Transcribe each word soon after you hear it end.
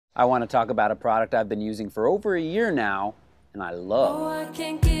I want to talk about a product I've been using for over a year now, and I love. Oh, I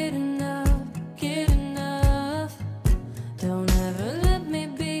can't get enough, get enough. Don't ever let me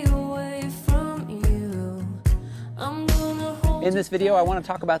be away from you. I'm gonna hold In this video, I want to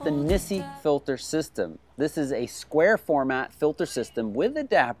talk about the Nisi Filter System. This is a square format filter system with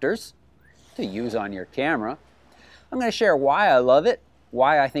adapters to use on your camera. I'm going to share why I love it,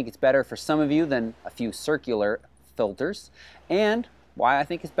 why I think it's better for some of you than a few circular filters, and why I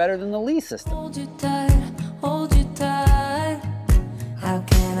think it's better than the Lee system. hold you tight, hold you tight. How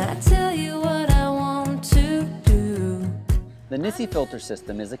can I tell you what I want to do? The Nisi Filter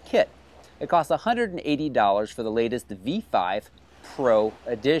System is a kit. It costs $180 for the latest V5 Pro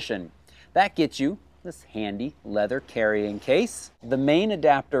Edition. That gets you this handy leather carrying case, the main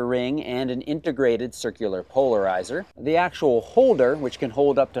adapter ring and an integrated circular polarizer, the actual holder which can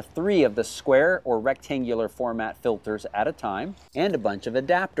hold up to 3 of the square or rectangular format filters at a time, and a bunch of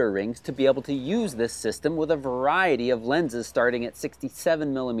adapter rings to be able to use this system with a variety of lenses starting at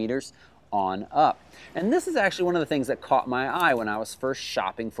 67mm on up. And this is actually one of the things that caught my eye when I was first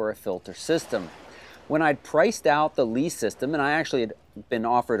shopping for a filter system. When I'd priced out the Lee system, and I actually had been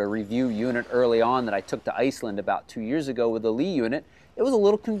offered a review unit early on that I took to Iceland about 2 years ago with the Lee unit, it was a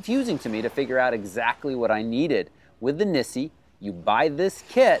little confusing to me to figure out exactly what I needed. With the Nisi, you buy this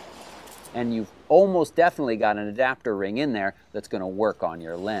kit and you've almost definitely got an adapter ring in there that's going to work on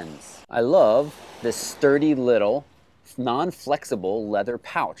your lens. I love this sturdy little non-flexible leather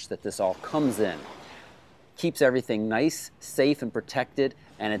pouch that this all comes in. Keeps everything nice, safe, and protected,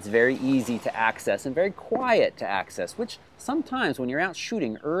 and it's very easy to access and very quiet to access, which sometimes when you're out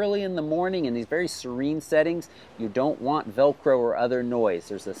shooting early in the morning in these very serene settings, you don't want Velcro or other noise.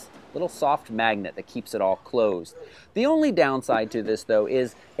 There's this little soft magnet that keeps it all closed. The only downside to this, though,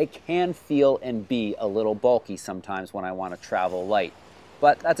 is it can feel and be a little bulky sometimes when I want to travel light.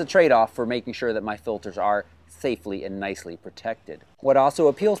 But that's a trade-off for making sure that my filters are safely and nicely protected. What also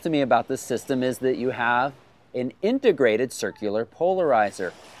appeals to me about this system is that you have an integrated circular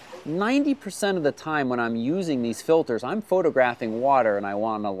polarizer. 90% of the time when I'm using these filters, I'm photographing water and I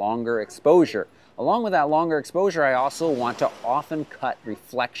want a longer exposure. Along with that longer exposure, I also want to often cut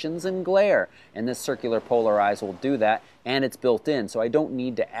reflections and glare, and this circular polarizer will do that, and it's built in, so I don't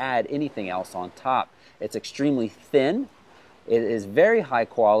need to add anything else on top. It's extremely thin, it is very high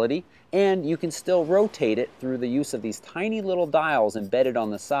quality, and you can still rotate it through the use of these tiny little dials embedded on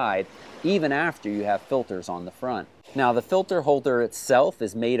the side, even after you have filters on the front. Now, the filter holder itself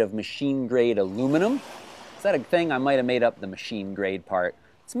is made of machine-grade aluminum. Is that a thing? I might have made up the machine-grade part.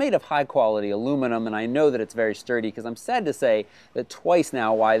 It's made of high-quality aluminum, and I know that it's very sturdy because I'm sad to say that twice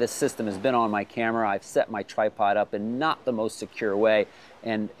now while this system has been on my camera, I've set my tripod up in not the most secure way,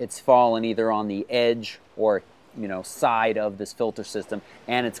 and it's fallen either on the edge or side of this filter system,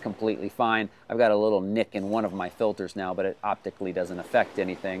 and it's completely fine. I've got a little nick in one of my filters now, but it optically doesn't affect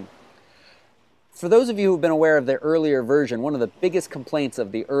anything. For those of you who've been aware of the earlier version, one of the biggest complaints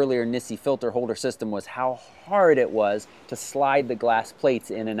of the earlier Nisi filter holder system was how hard it was to slide the glass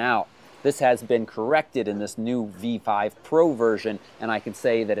plates in and out. This has been corrected in this new V5 Pro version, and I can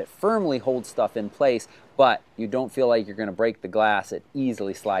say that it firmly holds stuff in place, but you don't feel like you're going to break the glass. It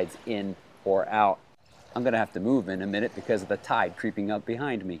easily slides in or out. I'm going to have to move in a minute because of the tide creeping up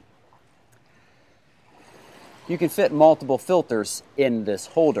behind me. You can fit multiple filters in this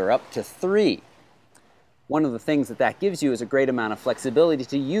holder, up to 3. One of the things that gives you is a great amount of flexibility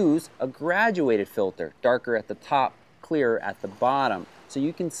to use a graduated filter, darker at the top, clearer at the bottom. So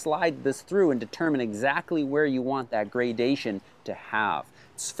you can slide this through and determine exactly where you want that gradation to have.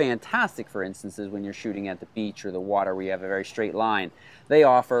 It's fantastic for instances when you're shooting at the beach or the water where you have a very straight line. They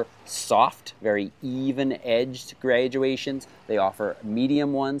offer soft, very even-edged graduations. They offer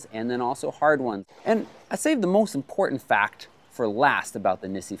medium ones and then also hard ones. And I saved the most important fact for last about the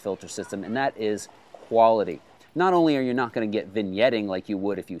Nisi filter system, and that is quality. Not only are you not going to get vignetting like you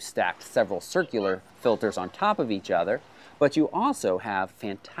would if you stacked several circular filters on top of each other, but you also have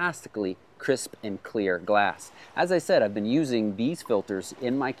fantastically crisp and clear glass. As I said, I've been using these filters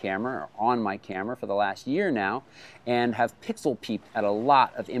in my camera, or on my camera, for the last year now, and have pixel peeped at a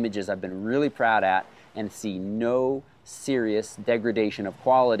lot of images I've been really proud at and see no serious degradation of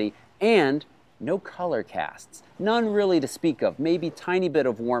quality and no color casts. None really to speak of, maybe a tiny bit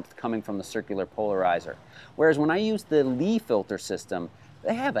of warmth coming from the circular polarizer. Whereas when I use the Lee filter system,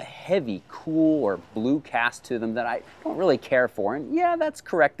 they have a heavy, cool, or blue cast to them that I don't really care for. And yeah, that's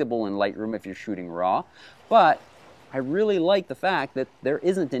correctable in Lightroom if you're shooting raw. But I really like the fact that there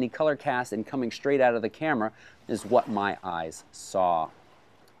isn't any color cast and coming straight out of the camera is what my eyes saw.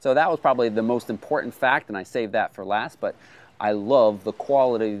 So that was probably the most important fact, and I saved that for last. But I love the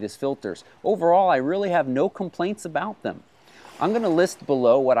quality of these filters. Overall, I really have no complaints about them. I'm going to list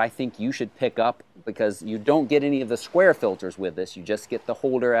below what I think you should pick up, because you don't get any of the square filters with this. You just get the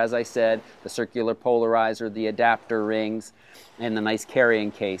holder, as I said, the circular polarizer, the adapter rings, and the nice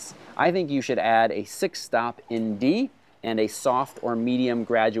carrying case. I think you should add a 6-stop ND and a soft or medium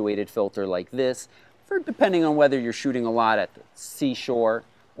graduated filter like this, for depending on whether you're shooting a lot at the seashore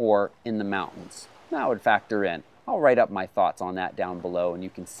or in the mountains. That would factor in. I'll write up my thoughts on that down below, and you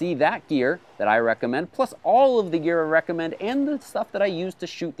can see that gear that I recommend, plus all of the gear I recommend and the stuff that I use to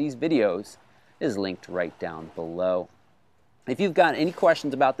shoot these videos is linked right down below. If you've got any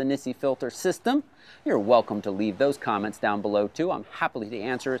questions about the Nisi Filter System, you're welcome to leave those comments down below too. I'm happy to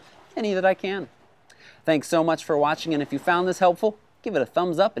answer any that I can. Thanks so much for watching, and if you found this helpful, give it a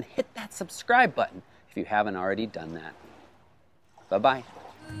thumbs up and hit that subscribe button if you haven't already done that. Bye-bye.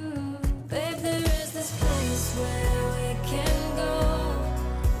 Babe, there is this place where we can go,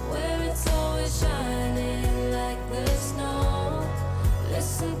 where it's always shining like the snow.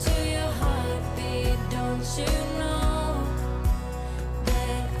 Listen to your heartbeat, don't you know?